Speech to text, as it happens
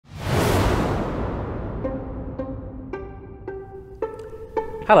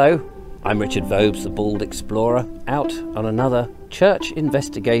Hello, I'm Richard Vobes, the Bald Explorer, out on another church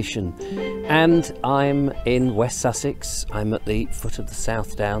investigation, and I'm in West Sussex. I'm at the foot of the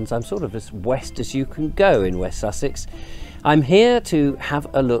South Downs. I'm sort of as west as you can go in West Sussex. I'm here to have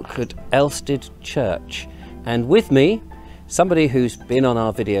a look at Elsted Church, and with me, somebody who's been on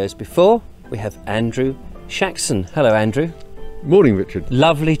our videos before. We have Andrew Shaxson. Hello, Andrew. Morning, Richard.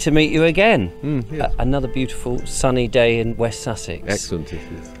 Lovely to meet you again. Yes. Another beautiful sunny day in West Sussex. Excellent, it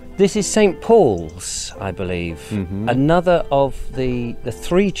is. This is St Paul's, I believe. Another of the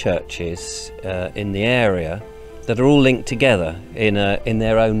three churches in the area that are all linked together in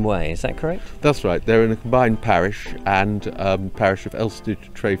their own way. Is that correct? That's right. They're in a combined parish and parish of Elsted,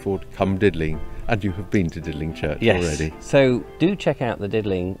 Treyford, come Diddling. And you have been to Diddling Church already. So do check out the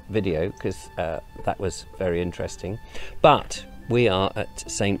Diddling video, because that was very interesting. But we are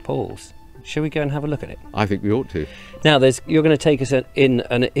at St Paul's. Shall we go and have a look at it? I think we ought to. Now, you're going to take us in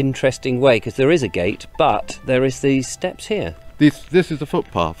an interesting way, because there is a gate, but there is these steps here. This is a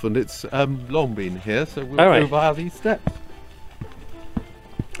footpath, and it's long been here, so we'll go via these steps.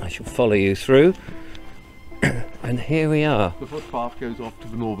 I shall follow you through. And here we are. The footpath goes off to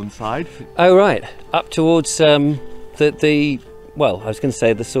the northern side. Oh, right. Up towards well, I was going to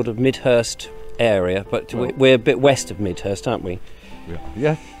say the sort of Midhurst area, but we're a bit west of Midhurst, aren't we?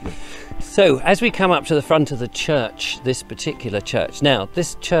 Yes. So, as we come up to the front of the church, this particular church, now,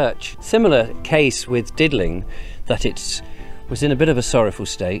 this church, similar case with Diddling, that it was in a bit of a sorrowful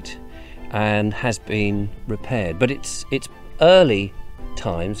state and has been repaired, but its early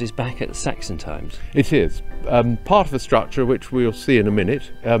times is back at the Saxon times. It is. Part of the structure, which we'll see in a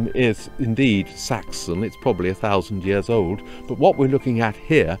minute, is indeed Saxon. It's probably 1,000 years old, but what we're looking at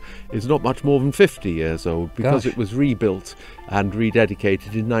here is not much more than 50 years old, because it was rebuilt and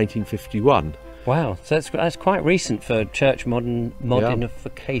rededicated in 1951. Wow, so that's quite recent for church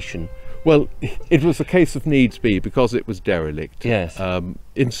modernification. Well, it was a case of needs be, because it was derelict. Yes.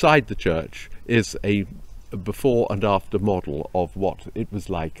 Inside the church is a before and after model of what it was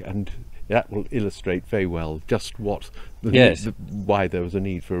like, and that will illustrate very well just what why there was a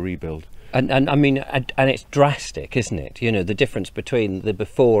need for a rebuild. And I mean, and it's drastic, isn't it? You know, the difference between the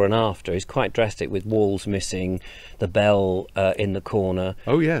before and after is quite drastic, with walls missing, the bell in the corner.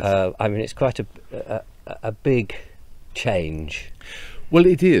 Oh yes. I mean, it's quite a big change. Well,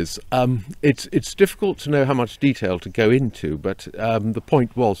 it is. It's difficult to know how much detail to go into, but the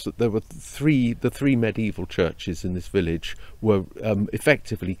point was that there were the three medieval churches in this village were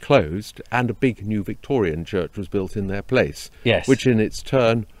effectively closed, and a big new Victorian church was built in their place. Yes. Which in its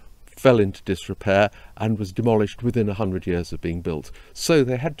turn fell into disrepair and was demolished within 100 years of being built. So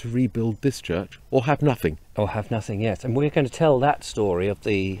they had to rebuild this church or have nothing. Or have nothing, yes. And we're going to tell that story of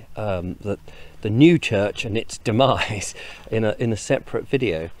the new church and its demise in a separate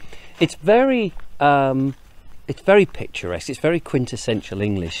video. It's very picturesque. It's very quintessential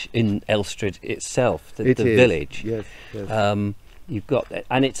English in Elsted itself, the village. Yes, yes. You've got,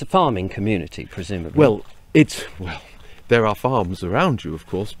 and it's a farming community, presumably. There are farms around you, of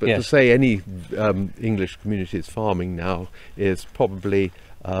course, but to say any English community is farming now is probably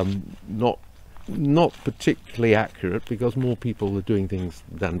not particularly accurate, because more people are doing things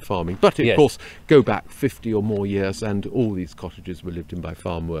than farming. But of course, go back 50 or more years, and all these cottages were lived in by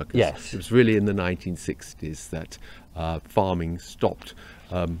farm workers. Yes. It was really in the 1960s that farming stopped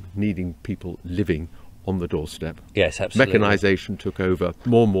needing people living on the doorstep. Yes, absolutely. Mechanisation took over,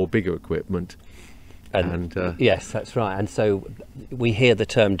 more and more bigger equipment. Yes, that's right. And so we hear the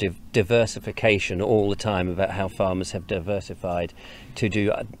term diversification all the time, about how farmers have diversified to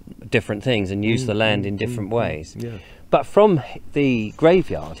do different things and use the land in different ways. Yeah. But from the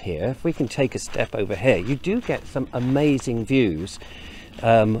graveyard here, if we can take a step over here, you do get some amazing views.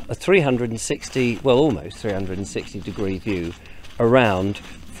 A 360, well, almost 360 degree view around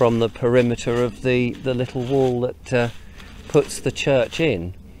from the perimeter of the little wall that puts the church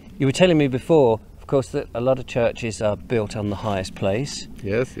in. You were telling me before, of course, that a lot of churches are built on the highest place.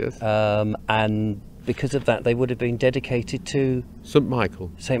 Yes, yes. And because of that, they would have been dedicated to St Michael.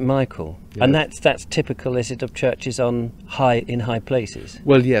 St Michael, yes. And that's typical, is it, of churches in high places?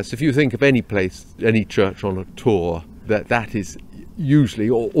 Well, yes. If you think of any place, any church on a tour, that is usually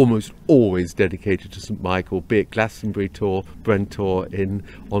or almost always dedicated to St Michael, be it Glastonbury Tor, Brent Tor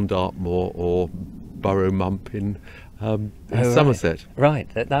on Dartmoor, or Borough Mump in Somerset. Right.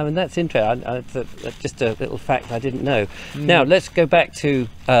 And that's interesting. That's just a little fact I didn't know. Now let's go back to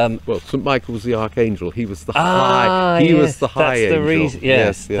well, St Michael was the archangel. He was the high. He was the high angel. The reason.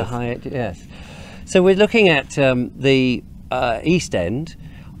 Yes. The high. Yes. So we're looking at the East End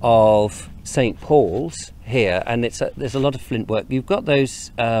of St Paul's here, and there's a lot of flint work. You've got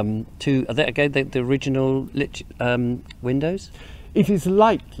those two, are they again the original windows? It is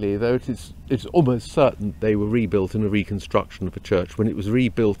likely, though it's almost certain, they were rebuilt in a reconstruction of a church when it was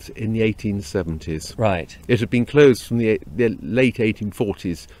rebuilt in the 1870s. Right. It had been closed from the late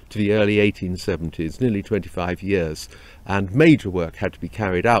 1840s to the early 1870s, nearly 25 years, and major work had to be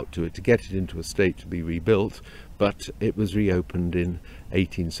carried out to it to get it into a state to be rebuilt, but it was reopened in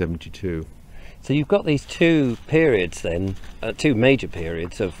 1872. So you've got these two periods then, two major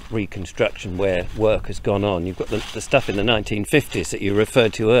periods of reconstruction where work has gone on. You've got the stuff in the 1950s that you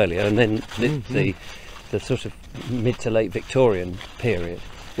referred to earlier, and then the sort of mid to late Victorian period.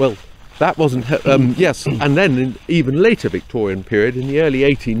 Well, that wasn't, yes, and then in even later Victorian period, in the early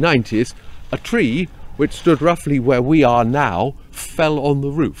 1890s, a tree which stood roughly where we are now fell on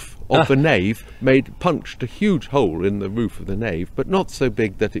the roof of the nave, punched a huge hole in the roof of the nave, but not so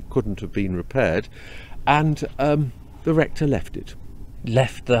big that it couldn't have been repaired, and the rector left it.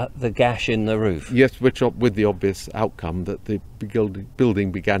 Left the gash in the roof? Yes, which with the obvious outcome that the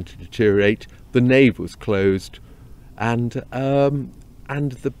building began to deteriorate, the nave was closed, and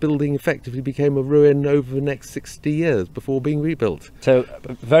the building effectively became a ruin over the next 60 years before being rebuilt. So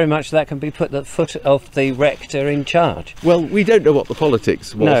very much that can be put at the foot of the rector in charge. Well, we don't know what the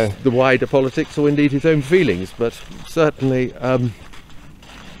politics was, no. The wider politics, or indeed his own feelings, but certainly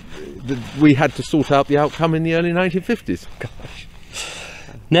we had to sort out the outcome in the early 1950s. Gosh.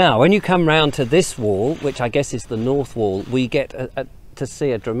 Now, when you come round to this wall, which I guess is the north wall, we get to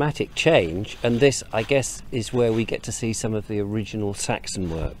see a dramatic change, and this, I guess, is where we get to see some of the original Saxon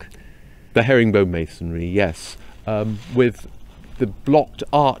work. The herringbone masonry, yes. With the blocked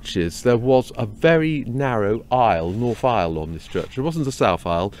arches, there was a very narrow aisle, north aisle, on this church. It wasn't a south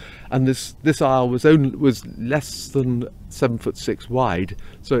aisle, and this aisle was less than 7'6" wide.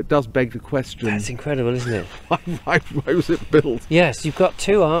 So it does beg the question. That's incredible, isn't it? Why was it built? Yes, you've got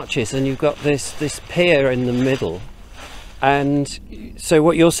two arches, and you've got this pier in the middle. And so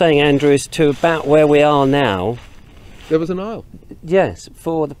what you're saying, Andrew, is to about where we are now, there was an aisle. Yes,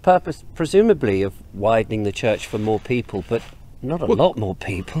 for the purpose, presumably, of widening the church for more people, but not a lot more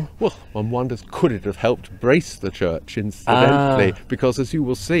people. Well, one wonders, could it have helped brace the church incidentally? Because as you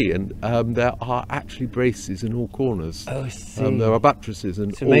will see, and there are actually braces in all corners. Oh, I see. There are buttresses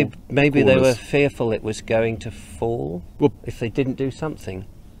in so all maybe corners. They were fearful it was going to fall if they didn't do something.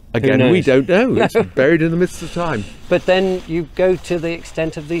 Again, we don't know. It's buried in the midst of time. But then you go to the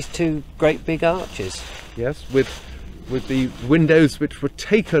extent of these two great big arches. Yes, with the windows which were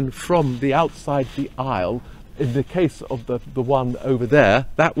taken from the outside the aisle. In the case of the one over there,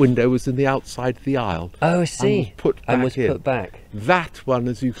 that window was in the outside of the aisle. Oh, I see. And was put back. That one,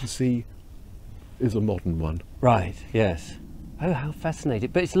 as you can see, is a modern one. Right, yes. Oh, how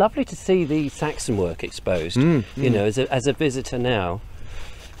fascinating. But it's lovely to see the Saxon work exposed, you know, as a visitor now.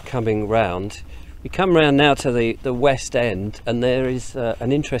 Coming round, we come round now to the west end, and there is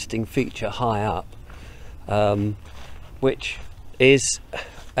an interesting feature high up, which is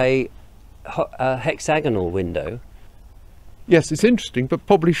a hexagonal window. Yes, it's interesting, but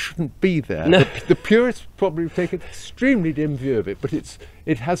probably shouldn't be there. No. The purists probably take an extremely dim view of it, but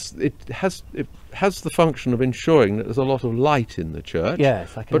it has the function of ensuring that there's a lot of light in the church.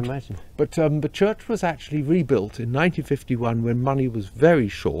 Yes, I can imagine. But the church was actually rebuilt in 1951 when money was very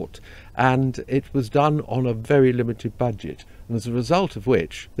short, and it was done on a very limited budget. And as a result of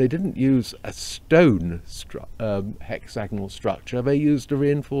which, they didn't use a stone hexagonal structure. They used a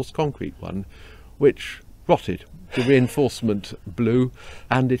reinforced concrete one, which rotted. The reinforcement blew,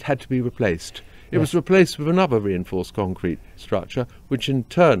 and it had to be replaced. It was replaced with another reinforced concrete structure, which in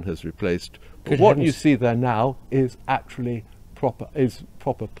turn has replaced. But what you see there now is actually proper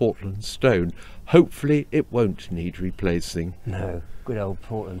Portland stone. Hopefully it won't need replacing. No, good old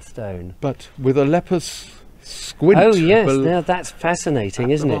Portland stone. But with a leper's squint. Oh yes, now that's fascinating,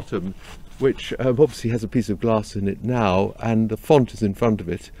 isn't it? Bottom, which obviously has a piece of glass in it now, and the font is in front of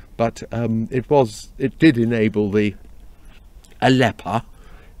it. But it did enable a leper,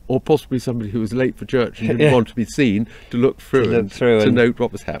 or possibly somebody who was late for church and didn't want to be seen, to look through and to note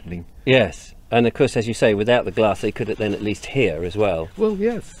what was happening. Yes, and of course, as you say, without the glass, they could then at least hear as well. Well,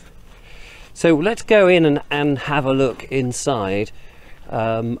 yes. So let's go in and have a look inside,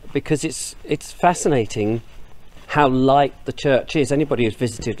 because it's fascinating how light the church is. Anybody who's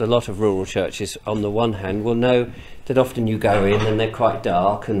visited a lot of rural churches, on the one hand, will know that often you go in and they're quite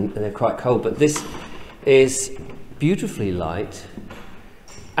dark and they're quite cold, but this is beautifully light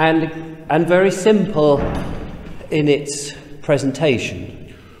and very simple in its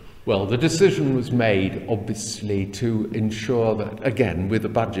presentation. Well, the decision was made, obviously, to ensure that, again, with the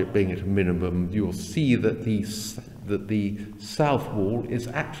budget being at a minimum, you'll see that the south wall is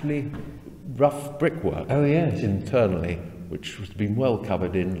actually rough brickwork. Oh, yes. Internally, which has been well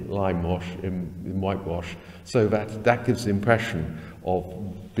covered in lime wash, in whitewash, so that gives the impression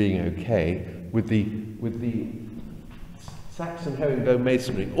of being okay with the Saxon herringbone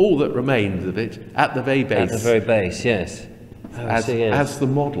masonry, all that remains of it at the very base. At the very base, yes. As the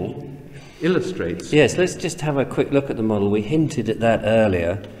model illustrates. Yes, let's just have a quick look at the model. We hinted at that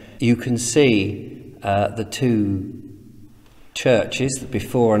earlier. You can see the two churches, the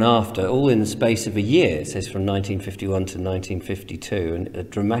before and after, all in the space of a year. It says from 1951 to 1952, and a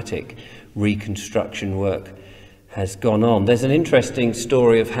dramatic reconstruction work has gone on. There's an interesting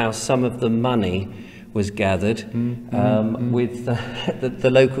story of how some of the money was gathered with the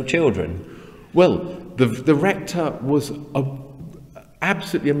local children. Well, the rector was an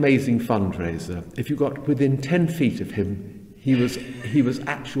absolutely amazing fundraiser. If you got within 10 feet of him, he was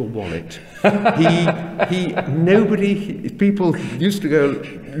actual wallet. People used to go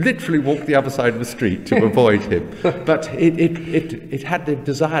literally walk the other side of the street to avoid him. But it had the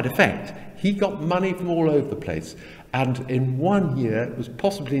desired effect. He got money from all over the place. And in one year, it was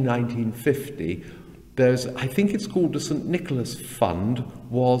possibly 1950, I think it's called the St. Nicholas Fund,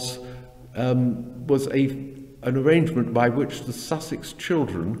 was an arrangement by which the Sussex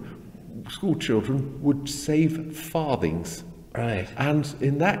school children, would save farthings. Right. And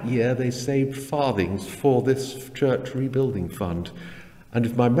in that year, they saved farthings for this church rebuilding fund. And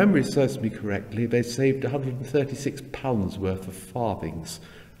if my memory serves me correctly, they saved £136 worth of farthings.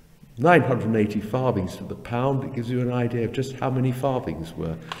 980 farthings to the pound. It gives you an idea of just how many farthings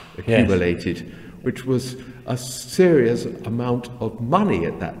were accumulated. Yes. Which was a serious amount of money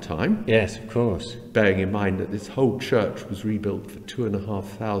at that time. Yes, of course. Bearing in mind that this whole church was rebuilt for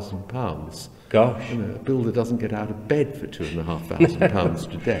 £2,500. Gosh. You know, a builder doesn't get out of bed for £2,500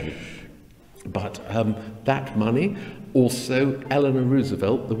 today. But that money, also Eleanor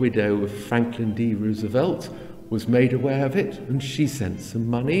Roosevelt, the widow of Franklin D. Roosevelt, was made aware of it, and she sent some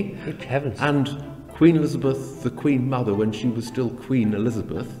money. Good heavens. And Queen Elizabeth, the Queen Mother, when she was still Queen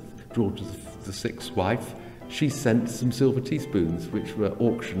Elizabeth, George the Sixth's wife, she sent some silver teaspoons which were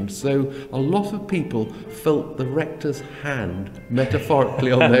auctioned. So a lot of people felt the rector's hand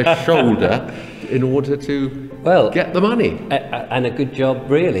metaphorically on their shoulder in order to get the money. And a good job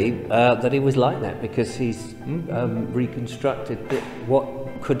really that he was like that, because he's reconstructed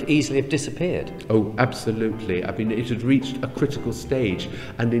what could easily have disappeared. Oh, absolutely. I mean, it had reached a critical stage,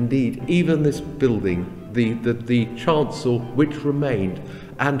 and indeed even this building, the chancel which remained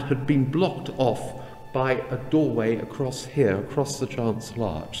and had been blocked off by a doorway across the chancel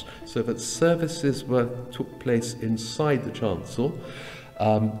arch, so that services took place inside the chancel.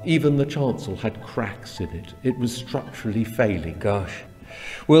 Even the chancel had cracks in it. It was structurally failing. Gosh.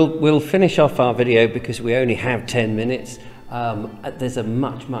 We'll finish off our video because we only have 10 minutes. There's a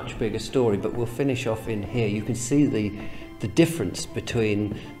much bigger story, but we'll finish off in here. You can see the difference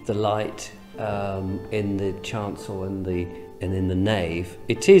between the light in the chancel and in the nave.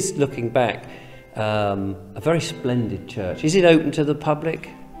 It is, looking back, a very splendid church. Is it open to the public?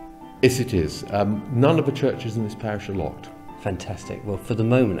 Yes, it is. None of the churches in this parish are locked. Fantastic. Well, for the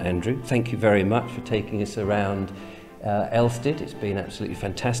moment, Andrew, thank you very much for taking us around Elsted. It's been absolutely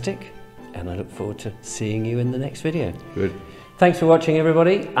fantastic, and I look forward to seeing you in the next video. Good. Thanks for watching,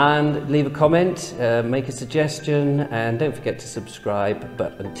 everybody, and leave a comment, make a suggestion, and don't forget to subscribe.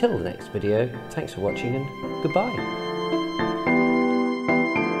 But until the next video, thanks for watching and goodbye.